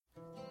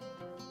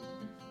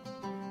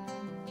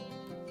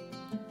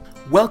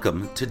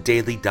Welcome to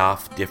Daily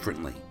Daf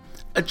Differently,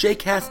 a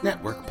JCast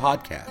Network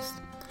podcast.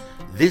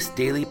 This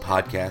daily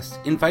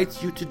podcast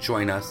invites you to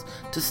join us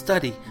to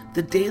study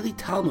the daily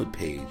Talmud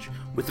page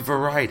with a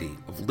variety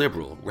of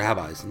liberal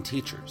rabbis and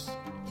teachers.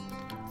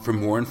 For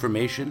more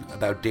information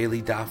about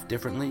Daily Daf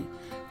Differently,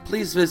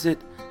 please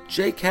visit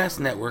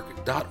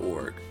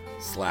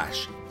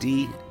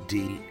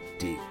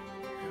jcastnetwork.org/DDD.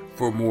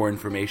 For more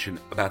information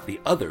about the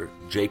other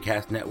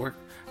JCast Network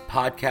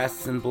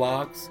podcasts and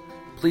blogs,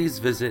 please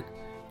visit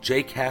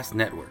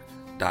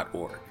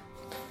jcastnetwork.org.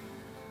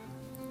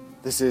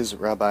 This is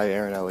Rabbi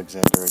Aaron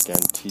Alexander again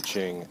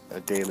teaching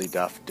a Daily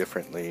Daf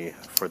Differently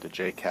for the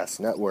JCast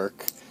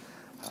Network.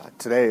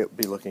 Today I'll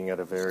be looking at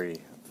a very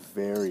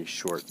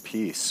short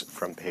piece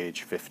from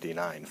page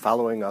 59,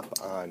 following up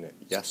on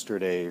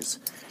yesterday's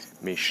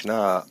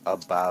Mishnah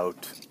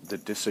about the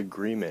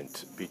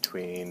disagreement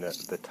between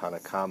the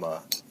Tanna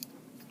Kama,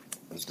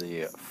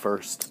 the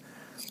first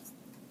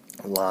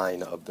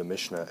line of the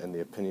Mishnah, and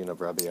the opinion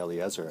of Rabbi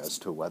Eliezer as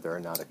to whether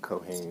or not a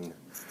Kohen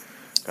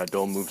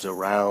Gadol moves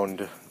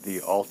around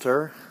the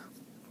altar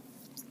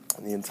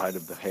on the inside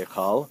of the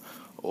Heichal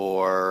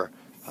or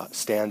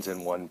stands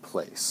in one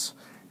place.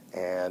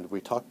 And I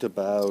talked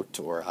about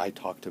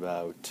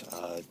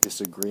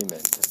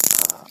disagreement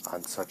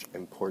on such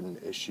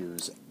important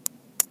issues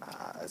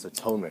as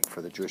atonement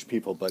for the Jewish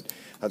people. But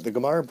the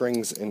Gemara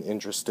brings an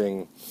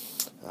interesting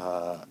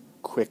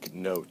quick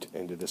note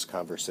into this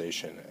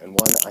conversation, and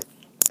one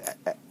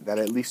that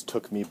at least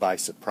took me by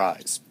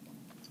surprise.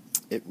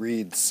 It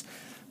reads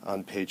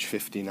on page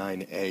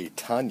 59a,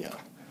 Tanya,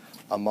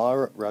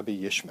 Amar Rabbi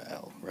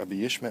Yishmael. Rabbi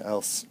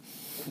Yishmael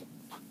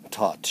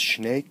taught,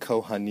 Shnei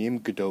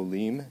Kohanim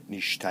Gedolim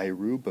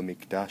Nishtayru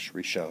B'Mikdash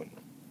Rishon.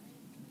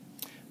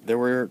 There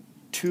were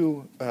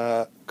two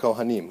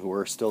Kohanim who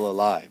were still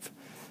alive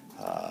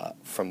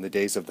from the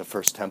days of the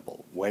first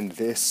temple, when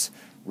this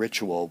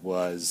ritual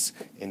was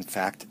in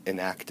fact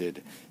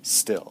enacted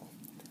still.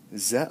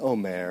 Ze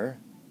Omer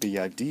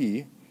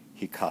Biyadi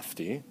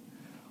Hikafti.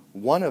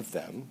 One of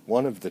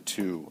the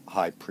two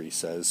high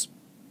priests says,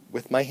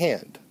 with my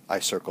hand I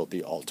circled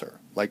the altar,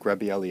 like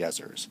Rabbi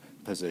Eliezer's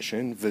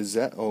position.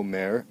 V'ze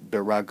Omer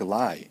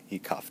Beraglai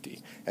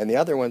Hikafti. And the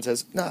other one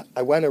says, no,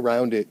 I went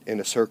around it in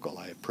a circle.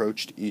 I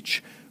approached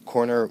each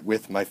corner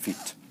with my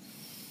feet.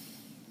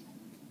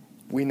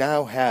 We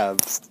now have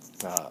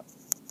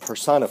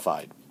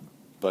personified,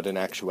 but in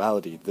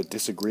actuality, the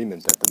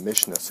disagreement that the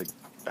Mishnah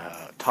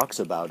talks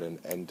about,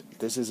 and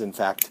this is in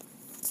fact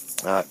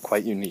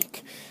quite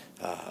unique.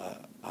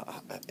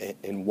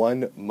 In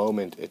one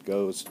moment, it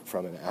goes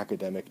from an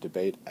academic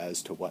debate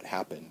as to what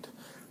happened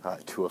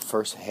to a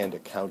first-hand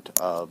account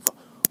of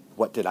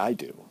what did I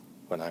do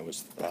when I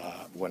was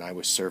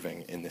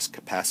serving in this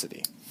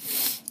capacity.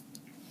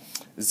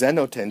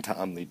 Zenoten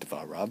ta'am li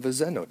dvarav,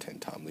 v'zenoten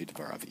ta'am li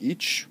dvarav.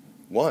 Each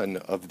one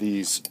of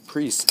these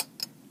priests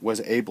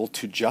was able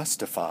to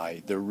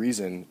justify the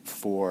reason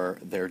for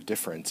their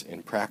difference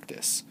in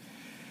practice.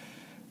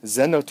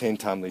 Zenoten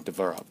ta'am li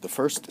dvarav. The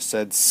first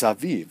said,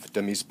 Saviv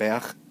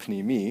demizbeach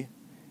pnimi,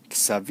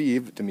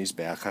 ksaviv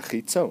demizbeach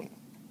hachitzon.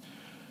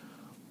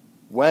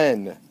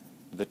 When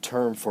the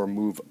term for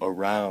move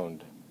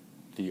around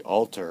the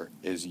altar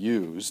is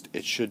used,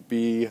 it should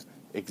be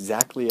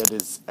exactly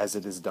as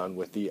it is done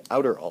with the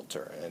outer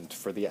altar. And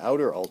for the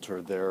outer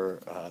altar,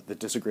 the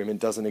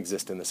disagreement doesn't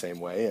exist in the same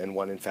way, and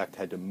one in fact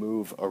had to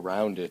move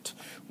around it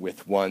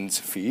with one's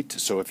feet.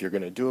 So if you're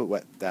going to do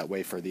it that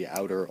way for the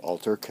outer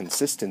altar,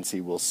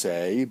 consistency will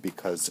say,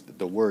 because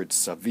the word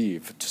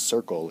saviv, to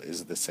circle,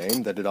 is the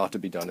same, that it ought to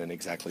be done in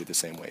exactly the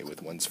same way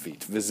with one's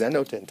feet.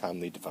 V'zenoten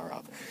ta'am li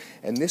dvarav.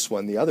 And this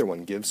one, the other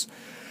one, gives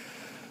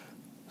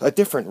a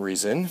different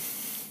reason.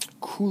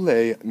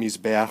 Kule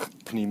mizbeach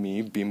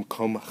pnimi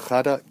bimkom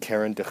chada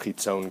keren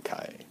dechitzon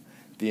kai.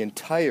 The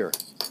entire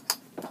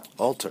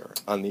altar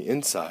on the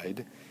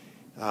inside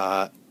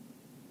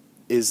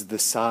is the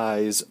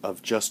size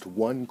of just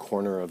one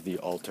corner of the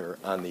altar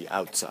on the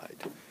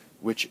outside,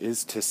 which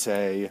is to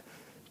say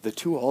the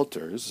two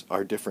altars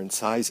are different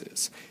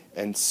sizes.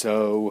 And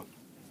so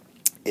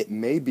it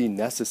may be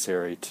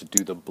necessary to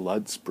do the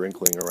blood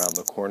sprinkling around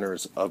the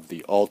corners of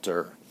the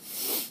altar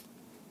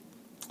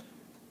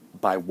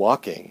by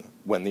walking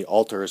when the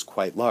altar is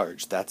quite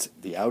large. That's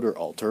the outer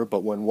altar.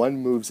 But when one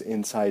moves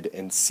inside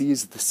and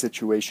sees the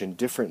situation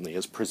differently,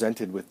 is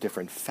presented with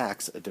different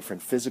facts, a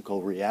different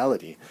physical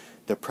reality,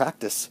 the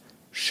practice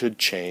should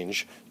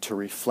change to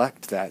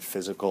reflect that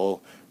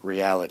physical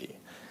reality.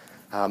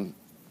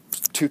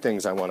 Two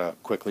things I want to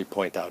quickly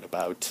point out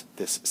about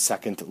this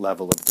second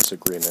level of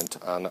disagreement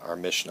on our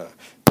Mishnah.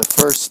 The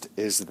first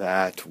is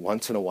that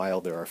once in a while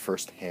there are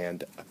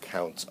first-hand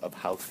accounts of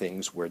how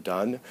things were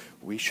done.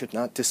 We should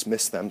not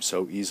dismiss them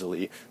so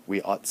easily.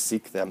 We ought to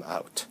seek them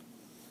out.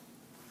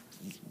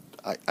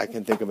 I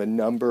can think of a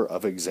number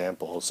of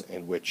examples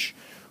in which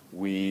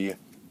we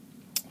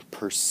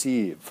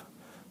perceive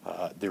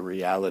the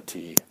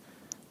reality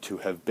to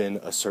have been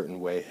a certain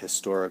way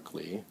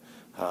historically,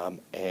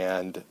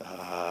 and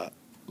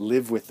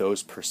live with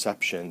those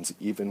perceptions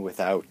even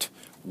without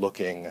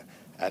looking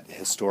at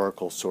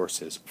historical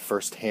sources,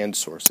 first-hand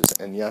sources.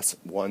 And yes,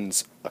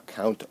 one's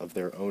account of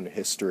their own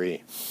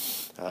history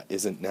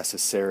isn't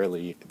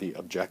necessarily the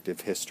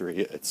objective history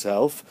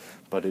itself,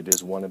 but it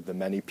is one of the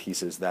many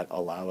pieces that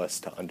allow us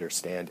to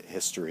understand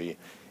history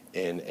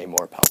in a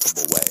more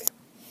palpable way.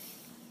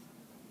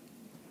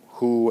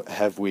 Who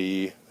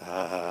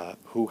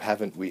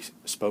haven't we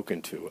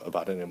spoken to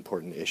about an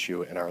important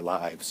issue in our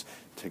lives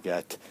to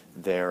get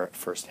their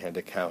first-hand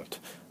account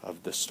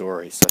of the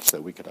story such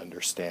that we could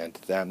understand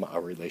them,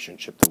 our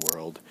relationship to the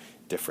world,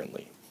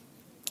 differently?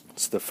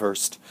 It's the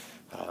first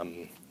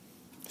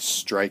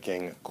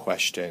striking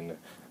question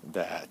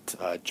that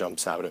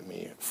jumps out at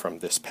me from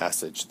this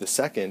passage. The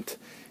second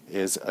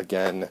is,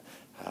 again,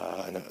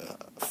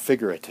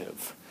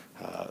 figurative.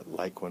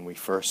 Like when we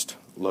first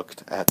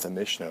looked at the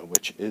Mishnah,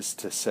 which is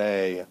to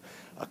say,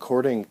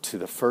 according to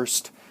the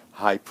first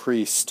high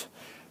priest,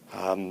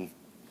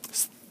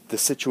 the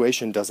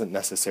situation doesn't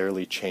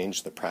necessarily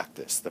change the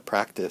practice. The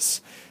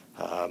practice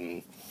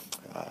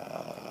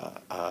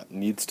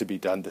needs to be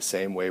done the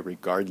same way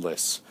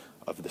regardless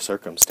of the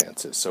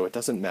circumstances. So it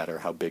doesn't matter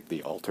how big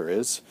the altar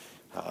is.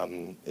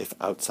 If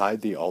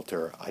outside the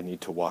altar I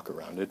need to walk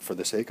around it, for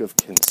the sake of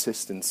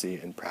consistency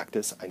in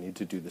practice, I need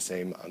to do the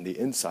same on the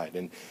inside.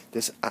 And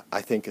this,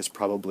 I think, is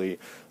probably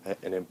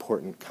an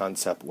important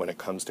concept when it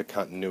comes to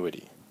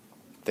continuity.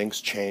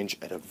 Things change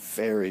at a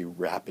very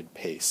rapid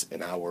pace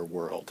in our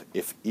world.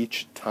 If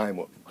each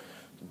time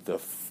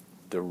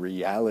the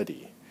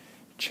reality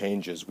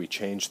changes, we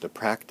change the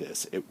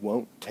practice, it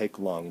won't take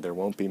long. There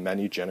won't be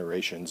many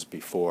generations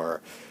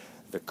before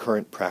the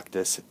current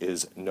practice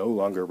is no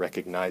longer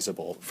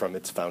recognizable from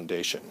its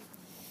foundation.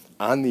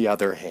 On the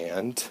other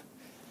hand,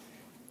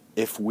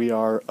 if we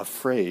are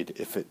afraid,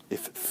 if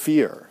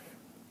fear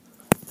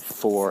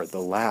for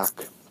the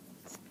lack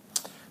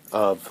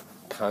of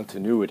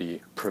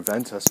continuity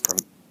prevents us from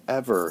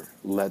ever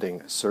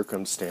letting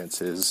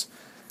circumstances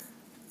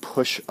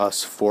push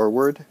us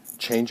forward,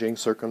 changing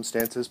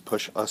circumstances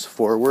push us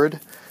forward,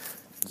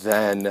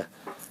 then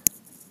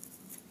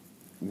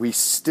we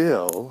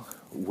still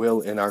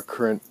will, in our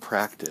current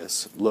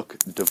practice, look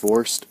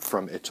divorced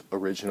from its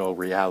original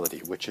reality,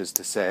 which is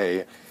to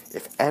say,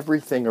 if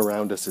everything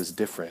around us is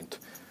different,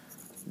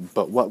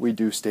 but what we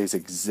do stays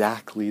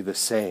exactly the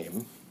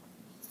same,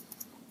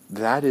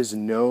 that is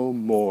no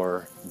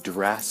more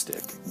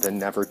drastic than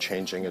never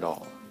changing at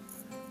all.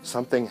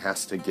 Something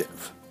has to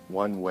give,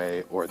 one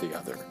way or the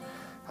other.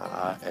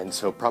 And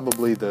so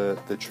probably the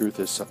truth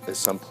is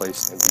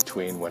someplace in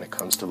between when it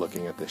comes to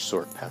looking at this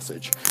short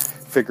passage.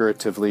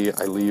 Figuratively,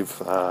 I leave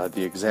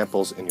the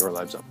examples in your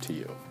lives up to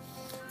you.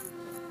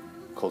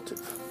 Kol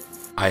Tuv.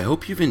 I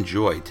hope you've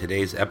enjoyed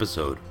today's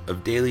episode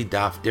of Daily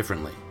Daf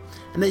Differently,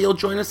 and that you'll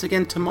join us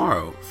again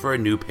tomorrow for a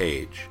new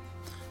page.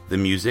 The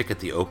music at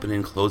the open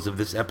and close of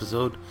this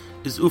episode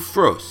is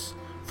Ufros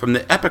from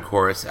the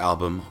Epicurus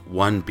album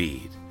One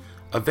Bead,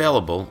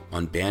 available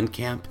on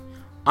Bandcamp,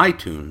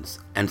 iTunes,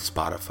 and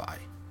Spotify.